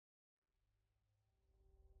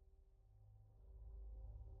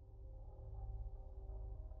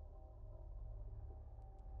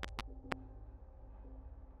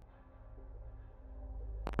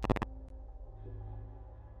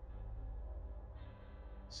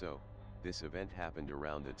So, this event happened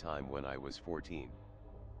around the time when I was 14.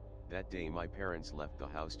 That day my parents left the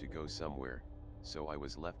house to go somewhere, so I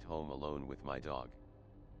was left home alone with my dog.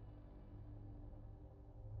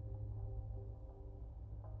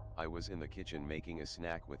 I was in the kitchen making a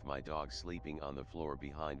snack with my dog sleeping on the floor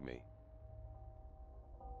behind me.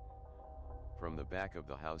 From the back of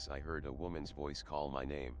the house I heard a woman's voice call my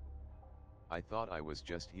name. I thought I was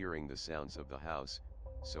just hearing the sounds of the house,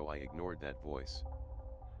 so I ignored that voice.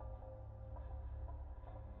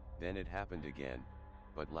 Then it happened again,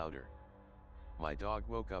 but louder. My dog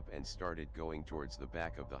woke up and started going towards the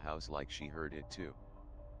back of the house like she heard it too.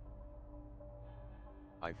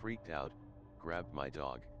 I freaked out, grabbed my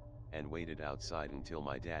dog, and waited outside until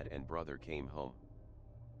my dad and brother came home.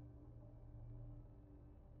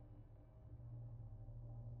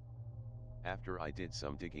 After I did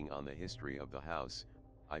some digging on the history of the house,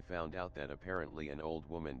 I found out that apparently an old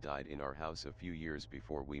woman died in our house a few years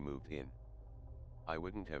before we moved in. I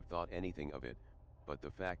wouldn't have thought anything of it, but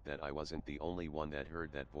the fact that I wasn't the only one that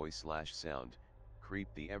heard that voice/sound,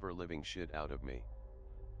 creeped the ever-living shit out of me.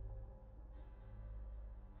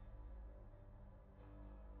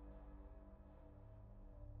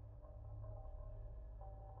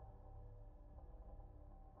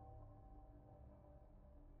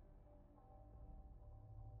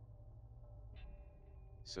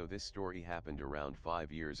 So this story happened around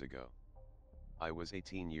 5 years ago. I was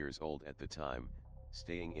 18 years old at the time,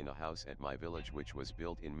 staying in a house at my village which was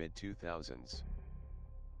built in mid-2000s.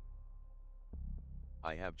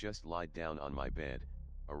 I have just lied down on my bed,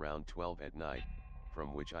 around 12 at night,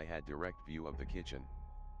 from which I had direct view of the kitchen.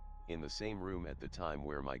 In the same room at the time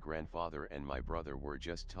where my grandfather and my brother were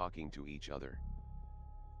just talking to each other.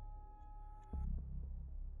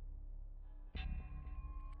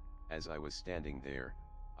 As I was standing there,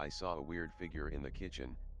 I saw a weird figure in the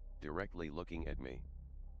kitchen, directly looking at me.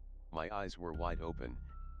 My eyes were wide open,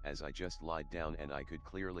 as I just lied down, and I could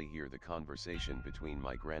clearly hear the conversation between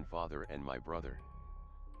my grandfather and my brother.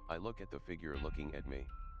 I look at the figure looking at me.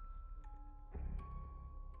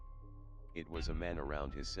 It was a man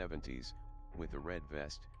around his 70s, with a red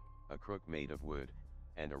vest, a crook made of wood,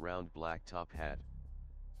 and a round black top hat.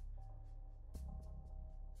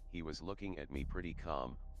 He was looking at me pretty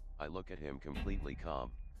calm. I look at him completely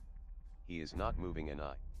calm. He is not moving an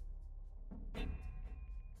eye.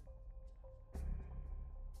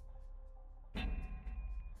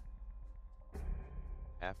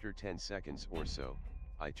 After 10 seconds or so,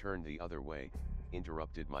 I turned the other way,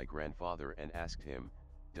 interrupted my grandfather and asked him,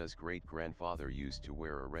 "Does great-grandfather used to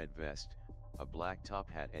wear a red vest, a black top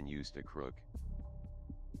hat and used a crook?"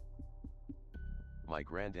 My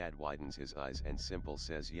granddad widens his eyes and simple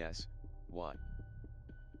says yes. Why?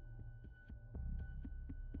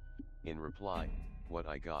 In reply, what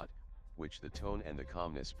I got, which the tone and the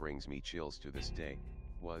calmness brings me chills to this day,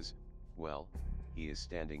 was, "Well, he is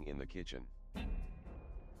standing in the kitchen."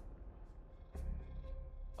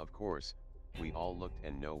 Of course, we all looked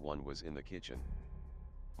and no one was in the kitchen.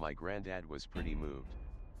 My granddad was pretty moved.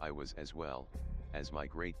 I was as well, as my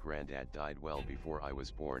great-granddad died well before I was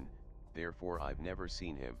born, therefore I've never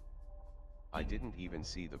seen him. I didn't even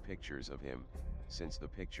see the pictures of him, since the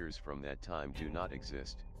pictures from that time do not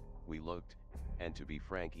exist. We looked, and to be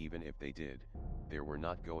frank, even if they did, they were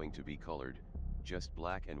not going to be colored, just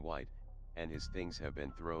black and white, and his things have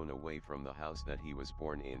been thrown away from the house that he was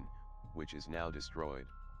born in, which is now destroyed.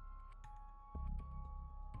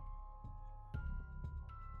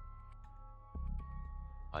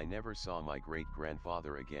 I never saw my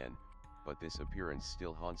great-grandfather again, but this appearance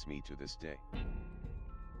still haunts me to this day.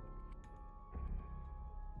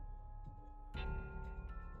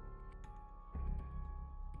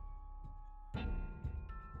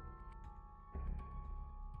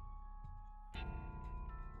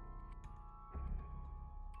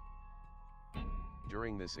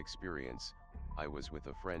 During this experience, I was with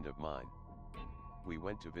a friend of mine. We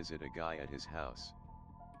went to visit a guy at his house.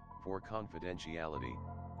 For confidentiality,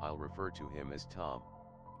 I'll refer to him as Tom.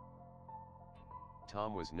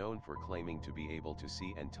 Tom was known for claiming to be able to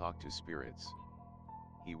see and talk to spirits.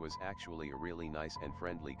 He was actually a really nice and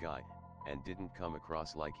friendly guy, and didn't come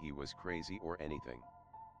across like he was crazy or anything.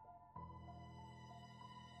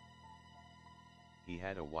 He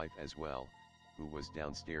had a wife as well, who was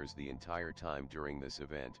downstairs the entire time during this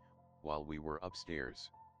event, while we were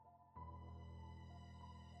upstairs.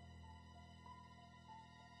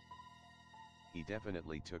 He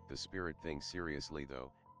definitely took the spirit thing seriously though,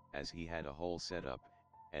 as he had a whole setup,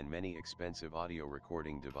 and many expensive audio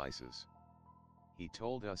recording devices. He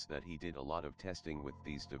told us that he did a lot of testing with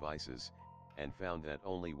these devices, and found that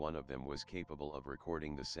only one of them was capable of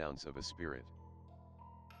recording the sounds of a spirit.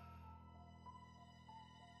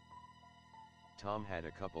 Tom had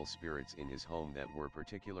a couple spirits in his home that were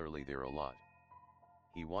particularly there a lot.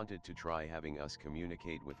 He wanted to try having us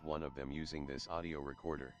communicate with one of them using this audio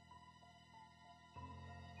recorder.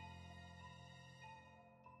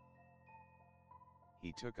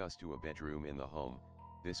 He took us to a bedroom in the home.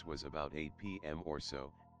 This was about 8 p.m. or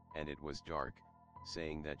so, and it was dark,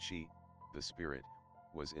 saying that she, the spirit,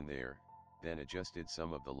 was in there, then adjusted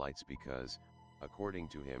some of the lights because, according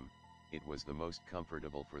to him, it was the most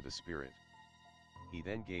comfortable for the spirit. He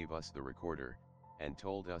then gave us the recorder, and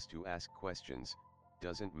told us to ask questions,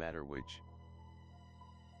 doesn't matter which.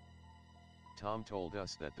 Tom told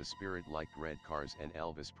us that the spirit liked red cars and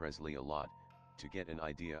Elvis Presley a lot, to get an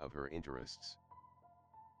idea of her interests.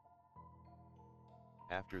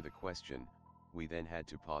 After the question, we then had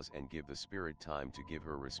to pause and give the spirit time to give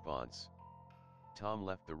her response. Tom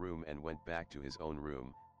left the room and went back to his own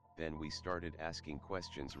room, then we started asking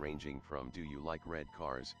questions ranging from do you like red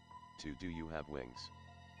cars, to do you have wings,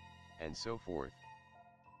 and so forth.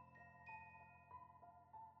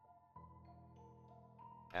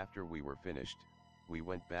 After we were finished, we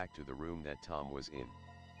went back to the room that Tom was in.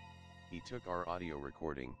 He took our audio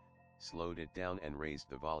recording, slowed it down and raised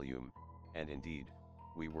the volume, and indeed,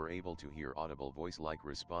 we were able to hear audible voice-like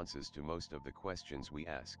responses to most of the questions we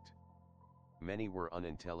asked. Many were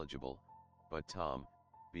unintelligible, but Tom,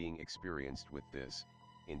 being experienced with this,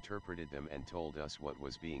 interpreted them and told us what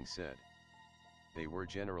was being said. They were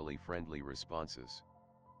generally friendly responses.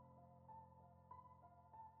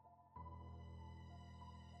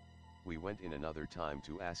 We went in another time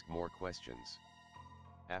to ask more questions.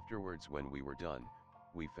 Afterwards, when we were done,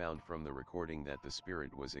 we found from the recording that the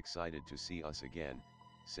spirit was excited to see us again,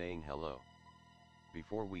 saying hello.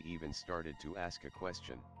 Before we even started to ask a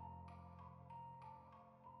question.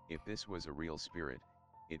 If this was a real spirit,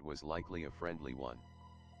 it was likely a friendly one.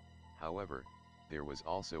 However, there was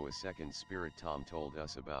also a second spirit Tom told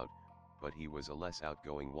us about, but he was a less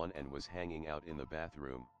outgoing one and was hanging out in the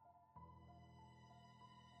bathroom.